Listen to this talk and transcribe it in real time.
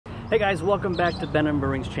Hey guys, welcome back to Ben and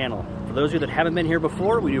Brewing's channel. For those of you that haven't been here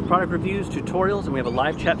before, we do product reviews, tutorials, and we have a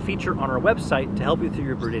live chat feature on our website to help you through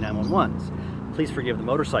your Brew Day 911s. Please forgive the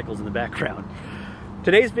motorcycles in the background.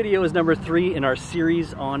 Today's video is number 3 in our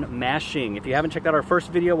series on mashing. If you haven't checked out our first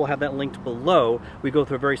video, we'll have that linked below. We go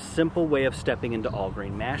through a very simple way of stepping into all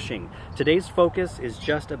grain mashing. Today's focus is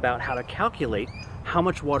just about how to calculate how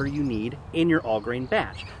much water you need in your all grain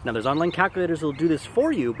batch. Now there's online calculators that will do this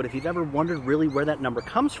for you, but if you've ever wondered really where that number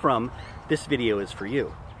comes from, this video is for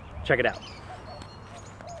you. Check it out.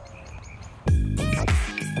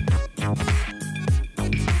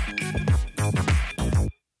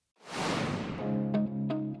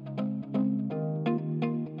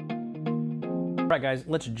 All right guys,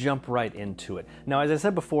 let's jump right into it. Now, as I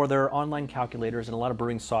said before, there are online calculators and a lot of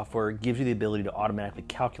brewing software gives you the ability to automatically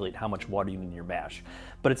calculate how much water you need in your batch.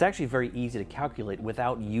 But it's actually very easy to calculate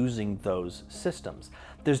without using those systems.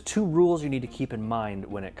 There's 2 rules you need to keep in mind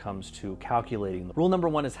when it comes to calculating. Rule number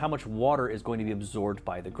 1 is how much water is going to be absorbed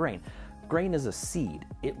by the grain. Grain is a seed.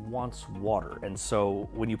 It wants water. And so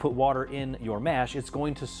when you put water in your mash, it's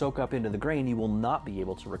going to soak up into the grain. You will not be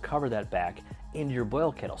able to recover that back into your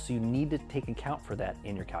boil kettle. So you need to take account for that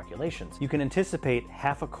in your calculations. You can anticipate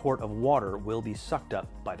half a quart of water will be sucked up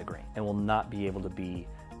by the grain and will not be able to be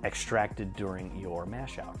extracted during your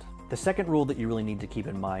mash out. The second rule that you really need to keep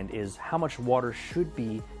in mind is how much water should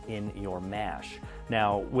be in your mash.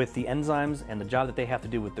 Now, with the enzymes and the job that they have to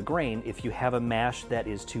do with the grain, if you have a mash that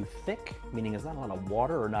is too thick, meaning there's not a lot of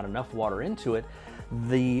water or not enough water into it,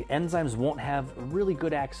 the enzymes won't have really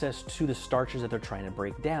good access to the starches that they're trying to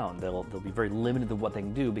break down. They'll be very limited to what they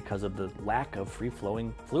can do because of the lack of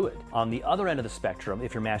free-flowing fluid. On the other end of the spectrum,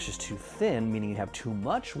 if your mash is too thin, meaning you have too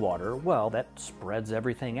much water, well, that spreads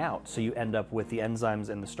everything out. So you end up with the enzymes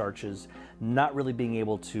and the starches not really being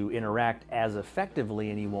able to interact as effectively,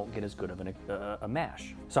 and you won't get as good of a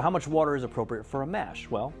mash. So how much water is appropriate for a mash?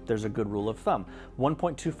 Well, there's a good rule of thumb.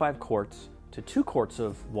 1.25 quarts to 2 quarts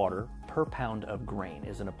of water per pound of grain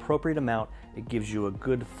is an appropriate amount. It gives you a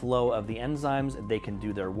good flow of the enzymes. They can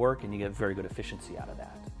do their work and you get very good efficiency out of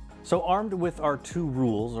that. So armed with our 2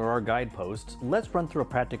 rules or our guideposts, let's run through a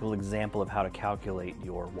practical example of how to calculate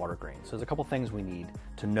your water grain. So there's a couple things we need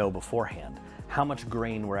to know beforehand. How much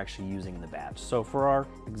grain we're actually using in the batch. So for our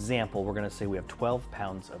example, we're gonna say we have 12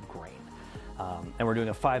 pounds of grain. And we're doing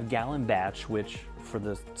a 5-gallon batch, which for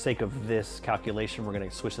the sake of this calculation, we're going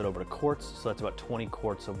to switch that over to quarts. So that's about 20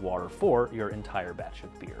 quarts of water for your entire batch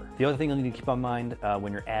of beer. The other thing you'll need to keep in mind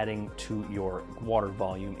when you're adding to your water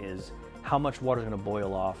volume is how much water is going to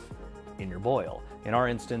boil off in your boil. In our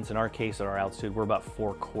instance, in our case, at our altitude, we're about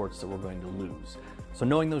 4 quarts that we're going to lose. So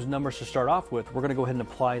knowing those numbers to start off with, we're going to go ahead and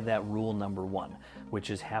apply that rule number 1, which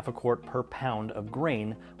is half a quart per pound of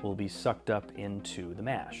grain will be sucked up into the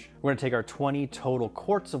mash. We're going to take our 20 total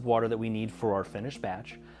quarts of water that we need for our finished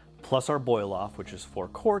batch, plus our boil off, which is 4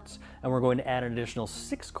 quarts, and we're going to add an additional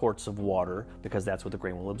 6 quarts of water because that's what the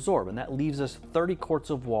grain will absorb. And that leaves us 30 quarts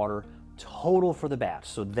of water total for the batch.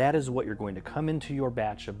 So that is what you're going to come into your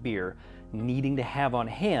batch of beer needing to have on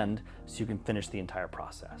hand so you can finish the entire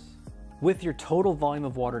process. With your total volume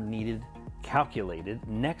of water needed calculated,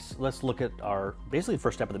 next let's look at our basically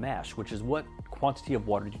first step of the mash, which is what quantity of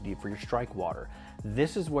water do you need for your strike water.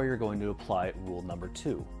 This is where you're going to apply rule number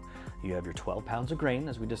 2. You have your 12 pounds of grain,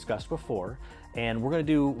 as we discussed before, and we're going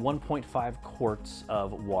to do 1.5 quarts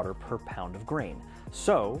of water per pound of grain.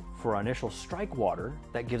 So for our initial strike water,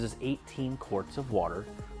 that gives us 18 quarts of water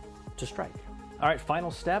to strike. All right, final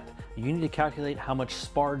step, you need to calculate how much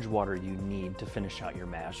sparge water you need to finish out your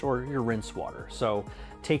mash or your rinse water. So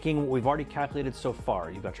taking what we've already calculated so far,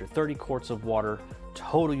 you've got your 30 quarts of water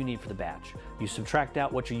total you need for the batch. You subtract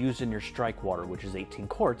out what you used in your strike water, which is 18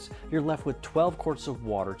 quarts, you're left with 12 quarts of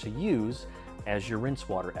water to use as your rinse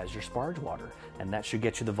water, as your sparge water. And that should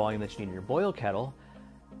get you the volume that you need in your boil kettle,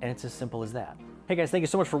 and it's as simple as that. Hey guys, thank you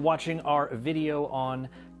so much for watching our video on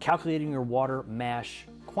calculating your water mash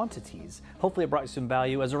quantities. Hopefully it brought you some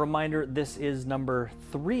value. As a reminder, this is number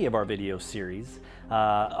 3 of our video series. The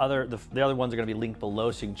other ones are going to be linked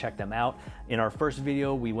below so you can check them out. In our first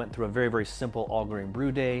video, we went through a very, very simple all-grain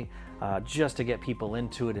brew day just to get people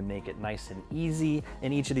into it and make it nice and easy.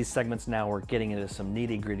 In each of these segments now, we're getting into some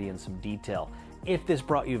nitty-gritty and some detail. If this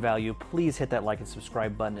brought you value, please hit that like and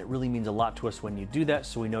subscribe button. It really means a lot to us when you do that,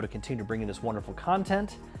 so we know to continue to bring you this wonderful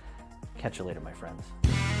content. Catch you later, my friends.